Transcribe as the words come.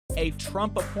a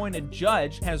Trump-appointed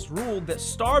judge has ruled that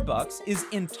Starbucks is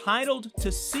entitled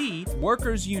to see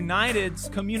Workers United's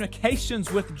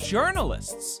communications with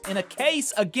journalists in a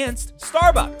case against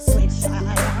Starbucks. Which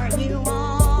side are you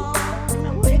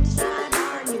on? Which side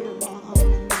are you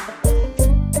on?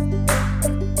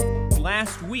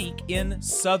 Last week in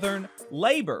Southern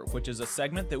Labor, which is a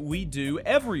segment that we do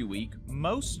every week,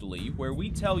 mostly, where we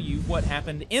tell you what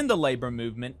happened in the labor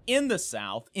movement in the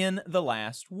South in the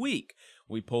last week.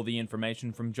 We pull the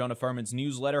information from Jonah Furman's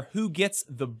newsletter, Who Gets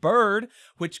the Bird,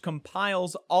 which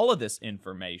compiles all of this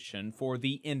information for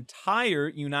the entire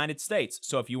United States.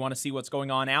 So if you want to see what's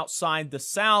going on outside the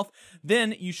South,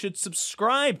 then you should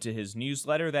subscribe to his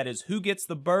newsletter. That is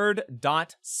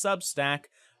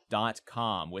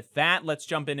whogetsthebird.substack.com. With that, let's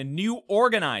jump into new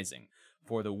organizing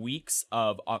for the weeks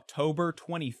of October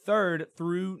 23rd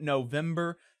through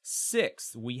November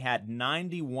 6th. We had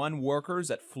 91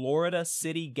 workers at Florida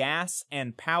City Gas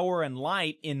and Power and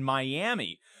Light in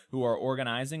Miami who are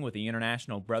organizing with the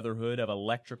International Brotherhood of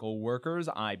Electrical Workers,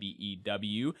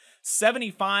 IBEW.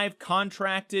 75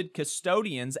 contracted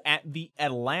custodians at the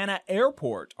Atlanta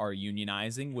airport are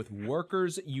unionizing with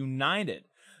Workers United.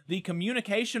 The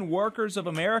Communication Workers of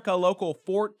America Local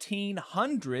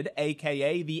 1400,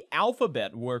 aka the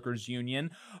Alphabet Workers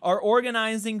Union, are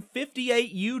organizing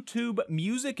 58 YouTube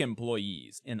music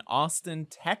employees in Austin,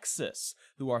 Texas,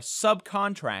 who are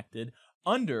subcontracted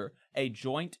under a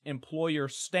joint employer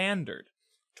standard.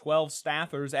 12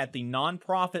 staffers at the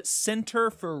nonprofit Center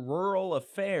for Rural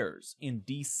Affairs in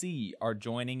D.C. are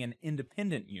joining an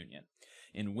independent union.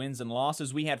 In wins and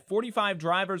losses, we had 45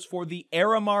 drivers for the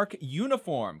Aramark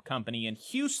Uniform Company in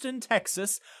Houston,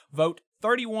 Texas, vote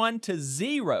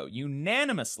 31-0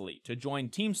 unanimously to join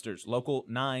Teamsters Local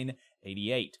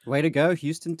 988. Way to go,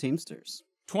 Houston Teamsters.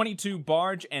 22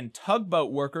 barge and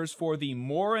tugboat workers for the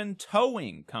Moran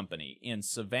Towing Company in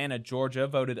Savannah, Georgia,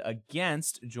 voted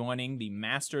against joining the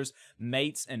Masters,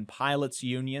 Mates, and Pilots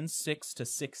Union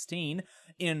 6-16.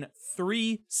 In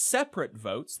 3 separate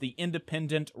votes, the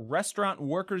Independent Restaurant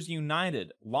Workers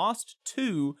United lost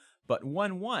 2 but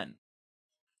won 1.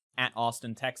 At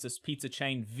Austin, Texas, pizza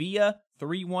chain Via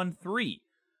 313.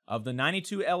 Of the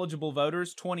 92 eligible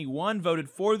voters, 21 voted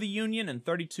for the union and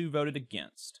 32 voted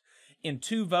against. In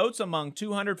 2 votes among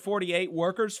 248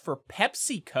 workers for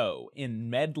PepsiCo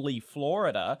in Medley,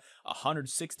 Florida,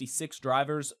 166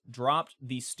 drivers dropped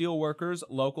the Steelworkers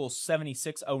Local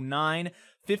 7609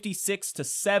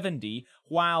 56-70,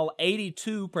 while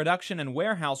 82 production and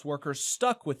warehouse workers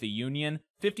stuck with the union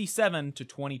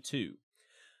 57-22.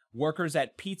 Workers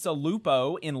at Pizza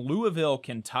Lupo in Louisville,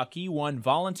 Kentucky won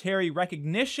voluntary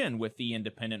recognition with the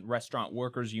Independent Restaurant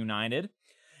Workers United.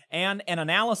 And an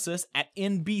analysis at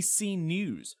NBC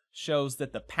News shows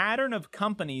that the pattern of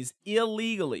companies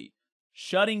illegally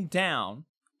shutting down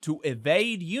to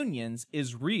evade unions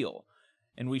is real,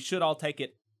 and we should all take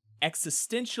it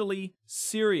existentially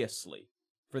seriously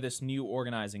for this new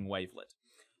organizing wavelet.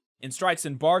 In strikes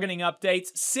and bargaining updates,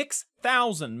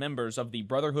 6,000 members of the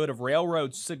Brotherhood of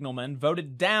Railroad Signalmen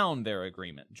voted down their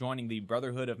agreement, joining the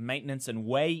Brotherhood of Maintenance and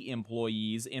Way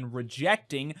employees in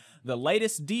rejecting the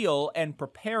latest deal and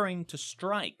preparing to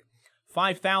strike.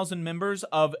 5,000 members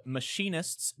of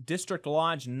Machinists District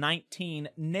Lodge 19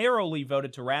 narrowly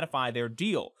voted to ratify their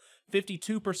deal.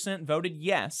 52% voted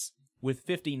yes, with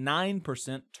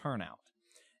 59% turnout.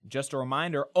 Just a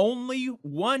reminder, only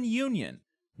one union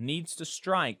needs to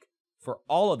strike for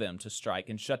all of them to strike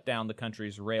and shut down the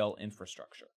country's rail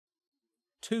infrastructure.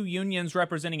 2 unions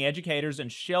representing educators in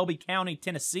Shelby County,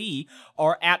 Tennessee,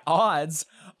 are at odds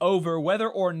over whether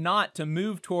or not to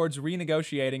move towards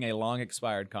renegotiating a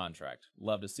long-expired contract.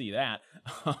 Love to see that.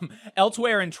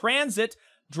 Elsewhere in transit,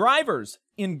 drivers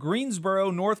in Greensboro,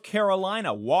 North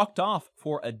Carolina, walked off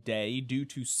for a day due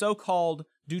to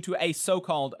a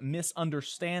so-called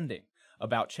misunderstanding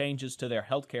about changes to their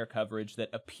healthcare coverage that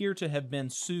appear to have been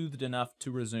soothed enough to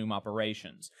resume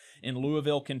operations. In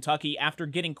Louisville, Kentucky, after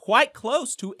getting quite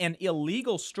close to an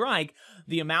illegal strike,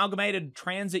 the Amalgamated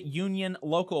Transit Union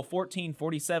Local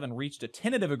 1447 reached a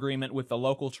tentative agreement with the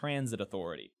local transit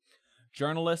authority.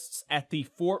 Journalists at the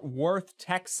Fort Worth,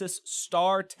 Texas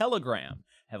Star-Telegram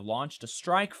have launched a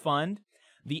strike fund.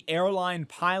 The Airline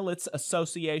Pilots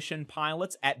Association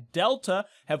pilots at Delta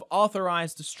have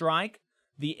authorized a strike.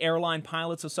 The Airline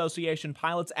Pilots Association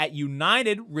pilots at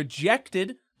United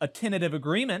rejected a tentative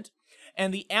agreement,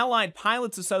 and the Allied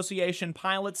Pilots Association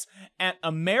pilots at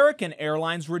American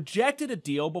Airlines rejected a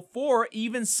deal before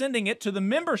even sending it to the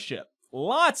membership.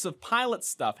 Lots of pilot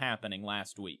stuff happening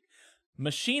last week.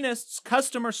 Machinists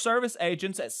customer service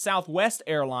agents at Southwest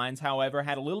Airlines, however,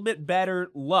 had a little bit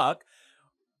better luck.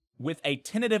 with a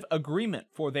tentative agreement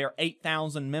for their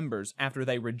 8,000 members after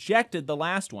they rejected the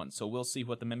last one. So we'll see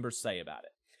what the members say about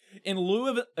it. In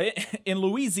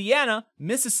Louisiana,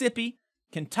 Mississippi,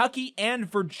 Kentucky, and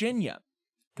Virginia,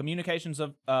 Communications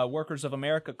of Workers of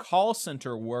America call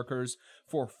center workers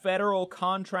for federal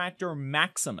contractor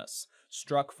Maximus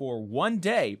struck for 1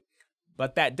 day,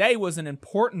 but that day was an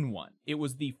important one. It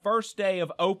was the first day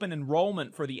of open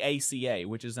enrollment for the ACA,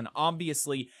 which is an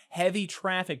obviously heavy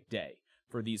traffic day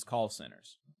for these call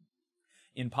centers.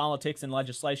 In politics and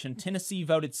legislation, Tennessee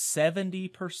voted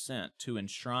 70% to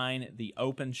enshrine the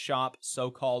open shop,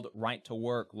 so-called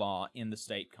right-to-work law in the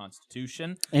state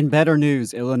constitution. In better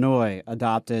news, Illinois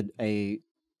adopted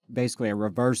basically a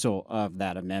reversal of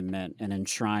that amendment and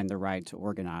enshrined the right to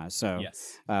organize. So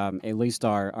Yes. At least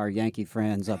our Yankee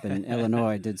friends up in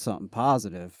Illinois did something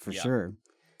positive for sure.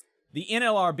 The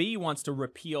NLRB wants to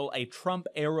repeal a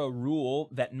Trump-era rule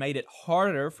that made it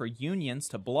harder for unions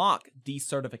to block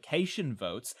decertification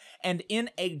votes, and in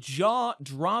a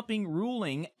jaw-dropping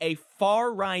ruling, a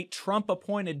far-right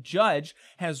Trump-appointed judge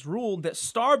has ruled that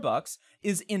Starbucks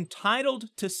is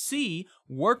entitled to see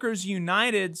Workers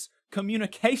United's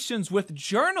communications with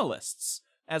journalists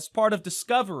as part of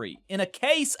discovery in a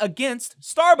case against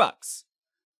Starbucks.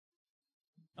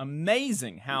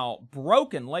 Amazing how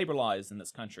broken labor law is in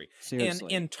this country.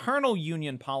 Seriously. In internal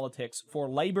union politics for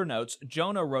Labor Notes,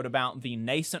 Jonah wrote about the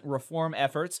nascent reform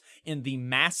efforts in the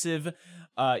massive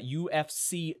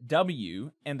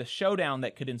UFCW and the showdown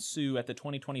that could ensue at the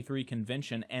 2023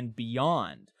 convention and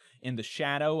beyond. In the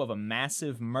shadow of a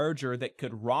massive merger that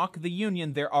could rock the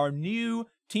union, there are new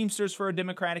Teamsters for a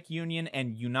Democratic Union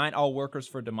and Unite All Workers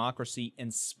for Democracy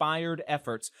inspired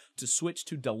efforts to switch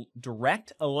to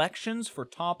direct elections for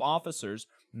top officers,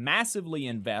 massively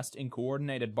invest in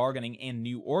coordinated bargaining and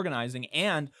new organizing,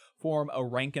 and form a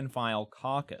rank-and-file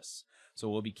caucus. So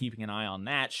we'll be keeping an eye on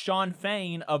that. Sean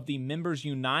Fain of the Members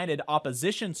United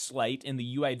opposition slate in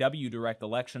the UAW direct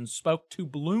elections spoke to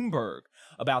Bloomberg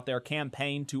about their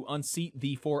campaign to unseat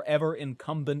the forever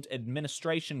incumbent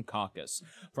administration caucus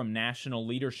from national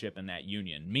leadership in that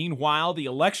union. Meanwhile, the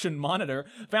Election Monitor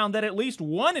found that at least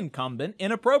one incumbent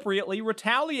inappropriately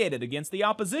retaliated against the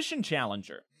opposition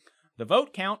challenger. The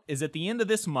vote count is at the end of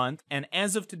this month, and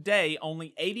as of today,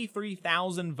 only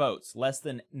 83,000 votes, less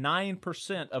than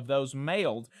 9% of those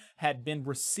mailed, had been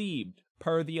received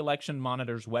per the Election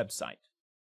Monitor's website.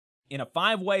 In a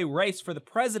five-way race for the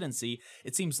presidency,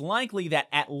 it seems likely that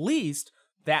at least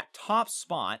that top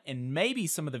spot, and maybe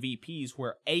some of the VPs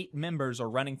where 8 members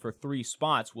are running for 3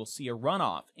 spots, will see a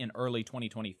runoff in early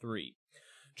 2023.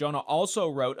 Jonah also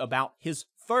wrote about his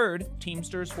third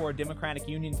Teamsters for a Democratic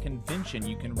Union convention.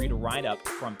 You can read a write-up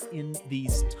from In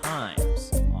These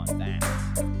Times on that.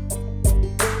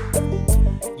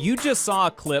 You just saw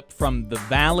a clip from the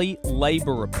Valley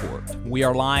Labor Report. We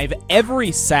are live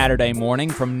every Saturday morning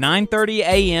from 9:30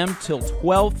 a.m. till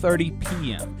 12:30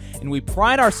 p.m. And we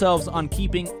pride ourselves on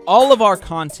keeping all of our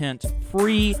content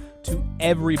free to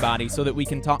everybody so that we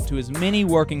can talk to as many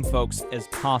working folks as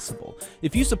possible.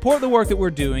 If you support the work that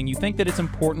we're doing, you think that it's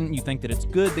important, you think that it's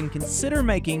good, then consider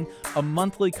making a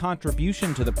monthly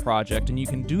contribution to the project, and you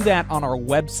can do that on our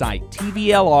website,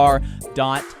 tvlr.fm.